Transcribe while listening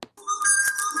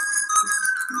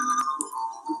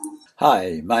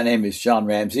Hi, my name is John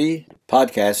Ramsey,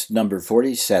 podcast number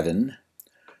 47.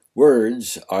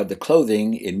 Words are the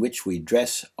clothing in which we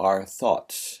dress our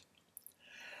thoughts.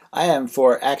 I am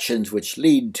for actions which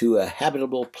lead to a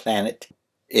habitable planet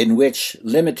in which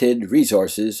limited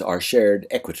resources are shared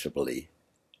equitably.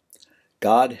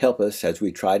 God help us as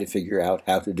we try to figure out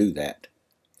how to do that.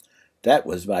 That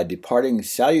was my departing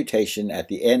salutation at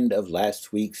the end of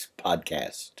last week's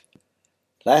podcast.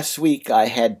 Last week I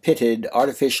had pitted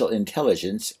artificial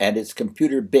intelligence and its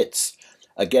computer bits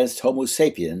against Homo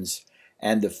sapiens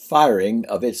and the firing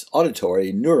of its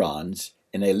auditory neurons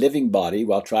in a living body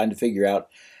while trying to figure out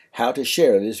how to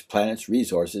share this planet's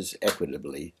resources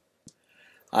equitably.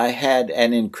 I had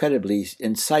an incredibly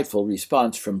insightful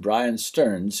response from Brian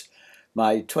Stearns,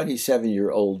 my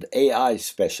 27-year-old AI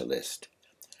specialist.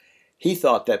 He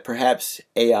thought that perhaps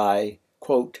AI,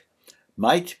 quote,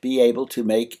 might be able to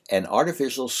make an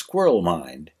artificial squirrel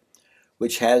mind,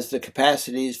 which has the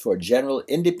capacities for general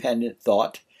independent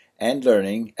thought and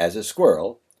learning as a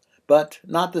squirrel, but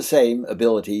not the same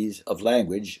abilities of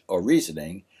language or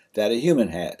reasoning that a human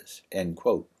has, end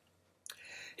quote.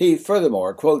 He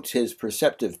furthermore quotes his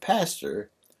perceptive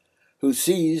pastor, who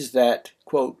sees that,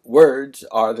 quote, words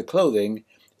are the clothing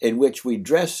in which we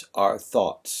dress our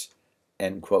thoughts,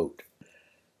 end quote.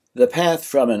 The path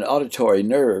from an auditory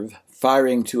nerve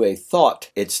firing to a thought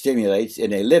it stimulates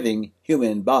in a living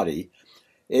human body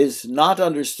is not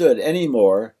understood any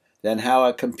more than how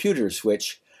a computer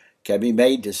switch can be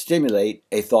made to stimulate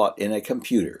a thought in a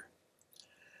computer.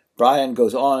 Brian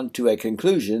goes on to a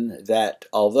conclusion that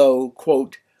although,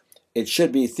 quote, it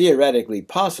should be theoretically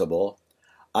possible,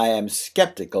 I am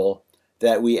skeptical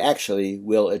that we actually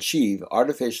will achieve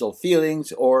artificial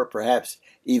feelings or perhaps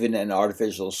even an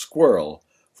artificial squirrel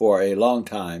for a long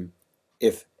time,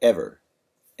 if ever,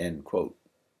 end quote.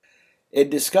 In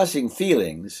discussing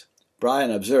feelings,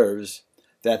 Brian observes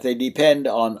that they depend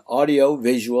on audio,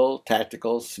 visual,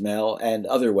 tactile, smell, and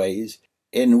other ways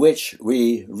in which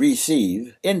we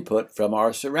receive input from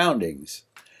our surroundings.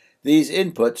 These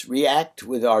inputs react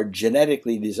with our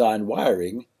genetically designed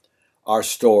wiring, are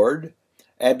stored,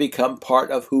 and become part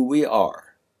of who we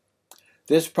are.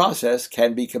 This process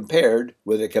can be compared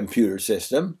with a computer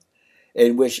system,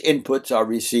 in which inputs are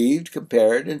received,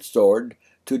 compared, and stored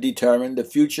to determine the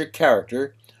future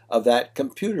character of that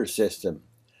computer system.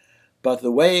 But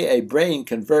the way a brain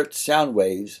converts sound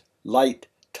waves, light,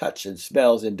 touch, and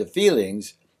smells into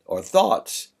feelings or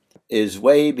thoughts is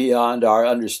way beyond our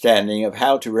understanding of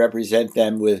how to represent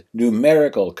them with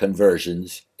numerical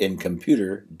conversions in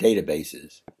computer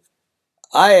databases.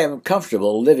 I am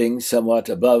comfortable living somewhat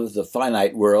above the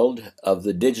finite world of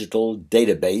the digital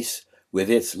database with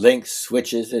its links,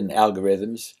 switches, and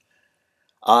algorithms.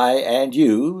 I and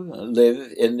you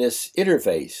live in this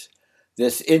interface,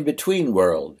 this in-between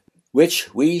world,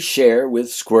 which we share with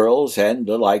squirrels and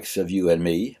the likes of you and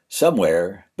me,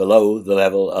 somewhere below the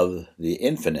level of the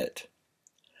infinite.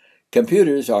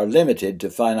 Computers are limited to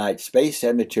finite space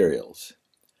and materials.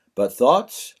 But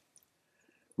thoughts?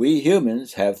 We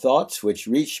humans have thoughts which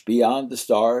reach beyond the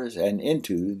stars and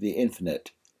into the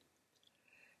infinite.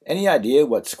 Any idea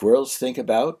what squirrels think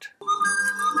about?